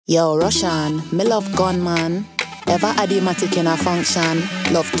Yo, Russian, me love gunman. Ever addimatic in a function.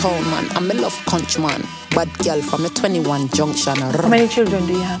 Love town man, and me love conch man. Bad girl from the 21 junction. How many children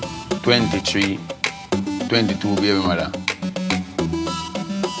do you have? 23, 22 baby mother.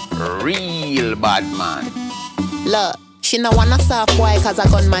 Real bad man. Look, she no wanna soft boy cause a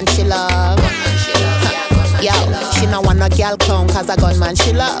gunman she love. Gunman she love, yeah, gunman yo, she love. She no wanna girl clown cause a gunman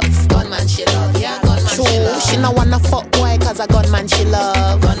she love. Gunman she love, yeah, gunman true. She love. She no wanna fuck boy cause a gunman she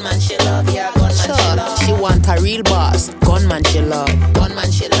love. Gunman she love, yeah, gunman sure. She love. She want a real boss, gunman she love.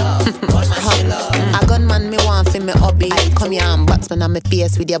 Gunman she love, gunman she love. A gunman me want for me hobby. I come here and batsman on me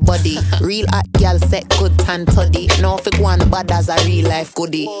face with your body. Real hot girl set good tan toddy. No fake one bad as a real life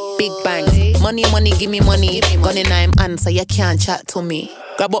goodie. Big bangs, money, money, give me money. Gun in I'm answer, you can't chat to me.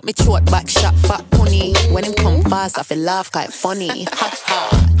 Grab up me throat, back shot, fat pony. When him come fast, I feel laugh quite funny. Ha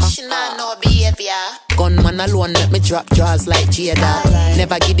ha. She not no behavior. Gunman alone make me drop jaws like Jada.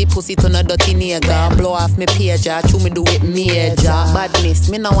 Never give the pussy to no dirty nigga. Blow off me pager, chew me do it major. Badness,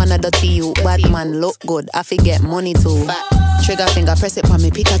 me no wanna dirty you. Bad man look good, I forget money too. Trigger finger, press it for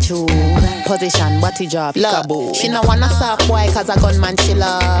me Pikachu. Position, body job, peekaboo. She no wanna soft boy cause a gunman she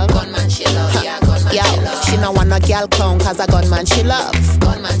love. Gunman she love, yeah, gunman she love. She no wanna girl clown cause a gunman she love.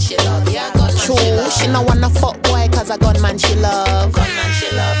 Gunman she love, yeah, gunman she love. She no wanna fuck boy cause a gunman she love. Gunman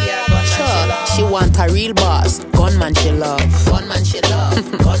she love, yeah, gunman she love. She want a real boss, gunman she love. Gunman she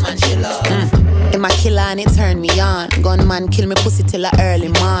love, gunman she love. Him a killer and it turn me on. Gunman kill me pussy till a early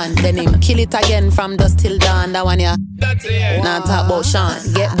morn. Then him kill it again from dusk till dawn. That one yeah. Now talk about Sean.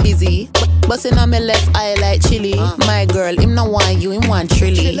 Get busy. Bustin' on me left eye like chili. My girl, him no want you, him want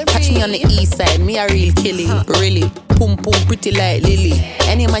Trilly. Catch me on the east side, me a real killy. Really, pum pum pretty like Lily.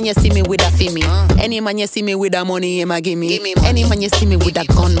 Any man you see me with a fimi. Any man you see me with a money, him a gimme. Any man you see me with a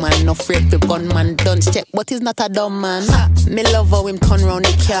gunman, no afraid the gunman done check, but he's not a dumb man. Me love how him turn round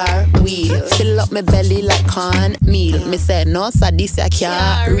the car wheel. Fill up my belly like corn meal. Me say no, so this a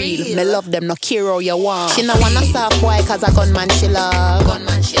car real. Me love them, no care how you want. She no wanna soft boy cause a gunman she love.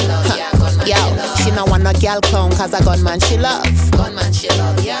 Gunman she love, yeah, gunman she love. She no wanna girl clown cause a gunman she love. Gunman she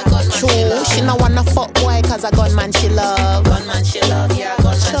love, yeah, gunman she love. She no wanna fuck boy cause a gunman she love. Gunman she love, yeah,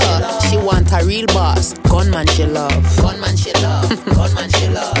 gunman she love. She want a real boss, gunman she love. Gunman she love, gunman she love.